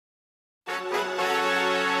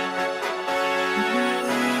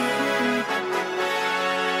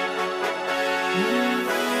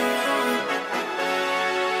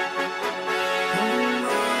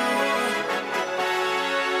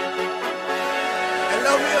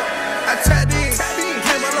I tapped in,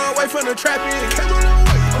 came a long way from the trap in.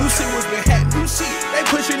 You see what's been happening, they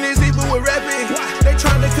pushing this even with rapping. They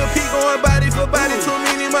trying to compete, going body for body. Too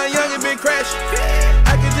many, my youngin' been crashing.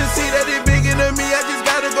 I can just see that they bigger than me, I just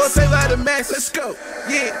gotta go save out the max. Let's go,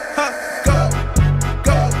 yeah, go,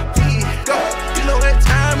 yeah, go. You know what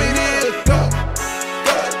time it is, go,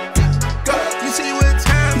 you see what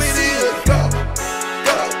time it is, go.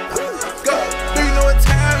 Do you know what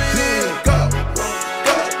time it is, go.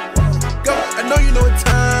 I know you know what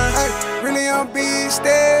time. Ay, really I'm being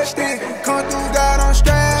stepped in. Come through God, I'm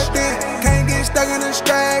strapped in. Can't get stuck in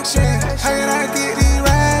distraction. How can I get these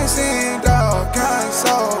racks in, dog? Kind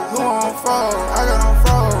soul, who on fold? I got on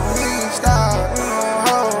fold. We ain't stop, we on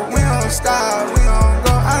hold. We don't stop, we don't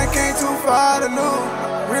go. I done came too far to lose.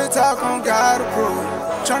 Real talk on God to prove.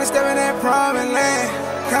 Tryna step in that promised land.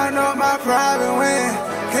 Counting up my private win.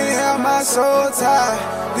 Can't have my soul tied.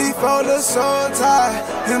 Before the soul tied.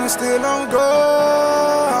 And I'm still on go.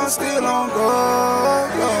 I'm still on go.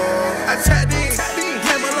 I tapped in,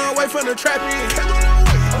 came a long way from the trap in.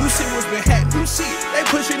 You see what's been happening, they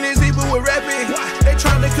pushing this even with rapping. They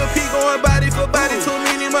trying to compete, going body for body. Too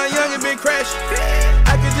many, my youngin' been crashing.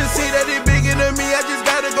 I can just see that they bigger than me, I just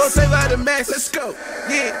gotta go save out the max. Let's go,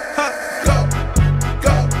 yeah, go,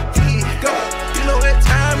 yeah, go. You know what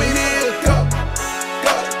time it is, go.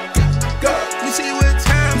 You see what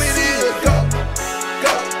time it is, go.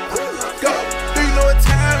 Do you know what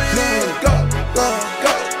time it is, go.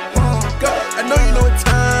 I know you know what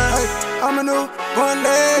time. Hey, I'm a new one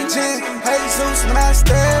legend. Hey Zeus, when I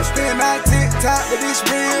step in, I tick-tock with this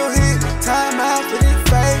real hit. Time out for this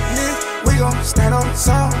fakeness. We gon' stand on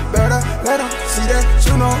something better. Let them see that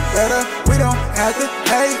you know better. We don't have to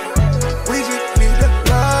hate. We just need the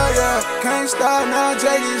love, yeah. Can't stop now,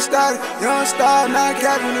 Jay get started. Young star, not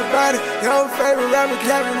capping the body. Your favorite rapper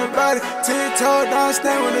capping the body. 10 toes down,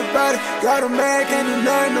 stand with the body. Got a man, can't do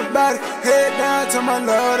nothing about it. Head down to my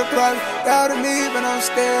love, the private. Doubt me, but I'm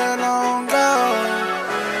still on go.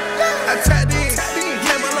 I tapped in,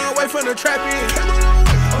 came a long way from the trap in.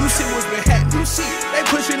 You see what's been happening, they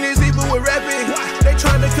pushing this even with rapping. They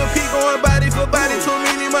trying to compete, going body for body. Too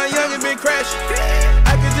many, my youngin' been crashing.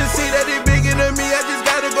 I can just see that they bigger than me, I just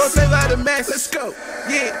gotta go save out the max. Let's go,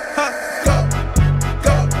 yeah, go.